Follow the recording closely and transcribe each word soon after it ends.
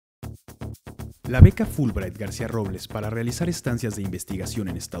La Beca Fulbright-García Robles para realizar estancias de investigación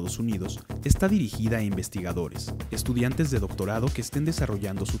en Estados Unidos está dirigida a investigadores, estudiantes de doctorado que estén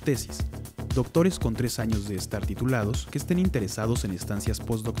desarrollando su tesis, doctores con 3 años de estar titulados que estén interesados en estancias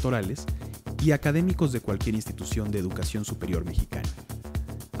postdoctorales y académicos de cualquier institución de educación superior mexicana.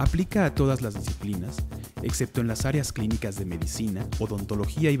 Aplica a todas las disciplinas, excepto en las áreas clínicas de medicina,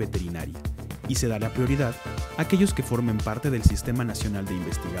 odontología y veterinaria, y se dará prioridad a aquellos que formen parte del Sistema Nacional de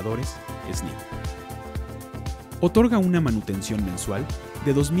Investigadores, SNI. Otorga una manutención mensual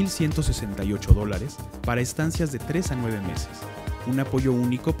de $2,168 para estancias de 3 a 9 meses, un apoyo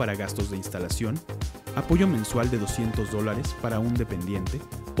único para gastos de instalación, apoyo mensual de $200 para un dependiente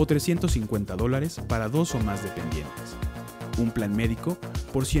o $350 para 2 o más dependientes, un plan médico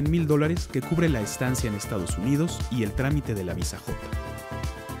por $100,000 que cubre la estancia en Estados Unidos y el trámite de la visa J.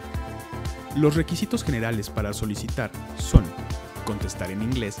 Los requisitos generales para solicitar son contestar en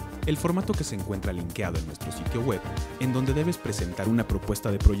inglés, el formato que se encuentra linkeado en nuestro sitio web, en donde debes presentar una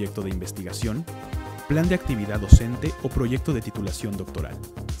propuesta de proyecto de investigación, plan de actividad docente o proyecto de titulación doctoral,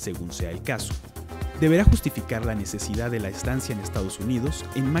 según sea el caso. Deberá justificar la necesidad de la estancia en Estados Unidos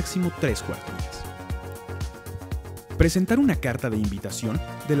en máximo 3 cuartillas. Presentar una carta de invitación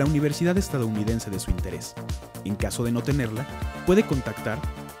de la universidad estadounidense de su interés. En caso de no tenerla, puede contactar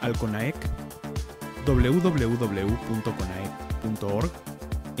al CONAEC www.conaec.org,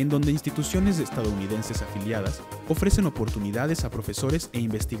 en donde instituciones estadounidenses afiliadas ofrecen oportunidades a profesores e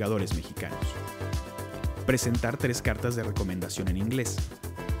investigadores mexicanos. Presentar 3 cartas de recomendación en inglés.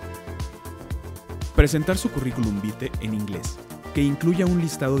 Presentar su currículum vitae en inglés, que incluya un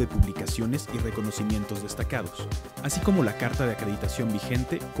listado de publicaciones y reconocimientos destacados, así como la carta de acreditación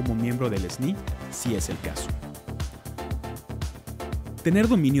vigente como miembro del SNI, si es el caso. Tener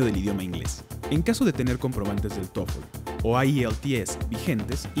dominio del idioma inglés. En caso de tener comprobantes del TOEFL o IELTS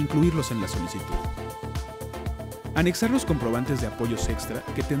vigentes, incluirlos en la solicitud. Anexar los comprobantes de apoyos extra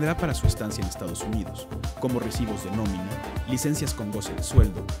que tendrá para su estancia en Estados Unidos, como recibos de nómina, licencias con goce de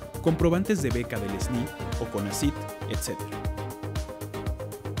sueldo, comprobantes de beca del SNI o CONACYT, etc.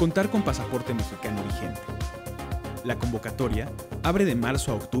 Contar con pasaporte mexicano vigente. La convocatoria abre de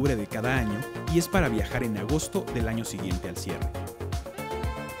marzo a octubre de cada año y es para viajar en agosto del año siguiente al cierre.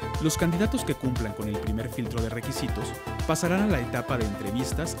 Los candidatos que cumplan con el primer filtro de requisitos pasarán a la etapa de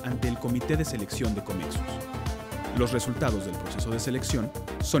entrevistas ante el Comité de Selección de Comexus. Los resultados del proceso de selección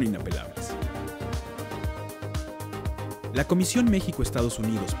son inapelables. La Comisión México-Estados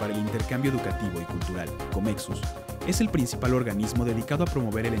Unidos para el Intercambio Educativo y Cultural, Comexus, es el principal organismo dedicado a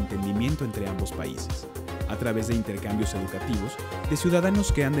promover el entendimiento entre ambos países, a través de intercambios educativos de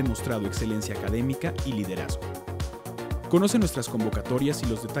ciudadanos que han demostrado excelencia académica y liderazgo. Conoce nuestras convocatorias y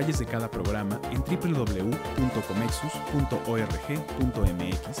los detalles de cada programa en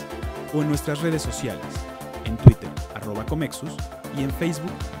www.comexus.org.mx o en nuestras redes sociales, en Twitter, @Comexus, y en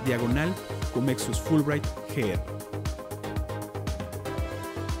Facebook, /Comexus Fulbright GR.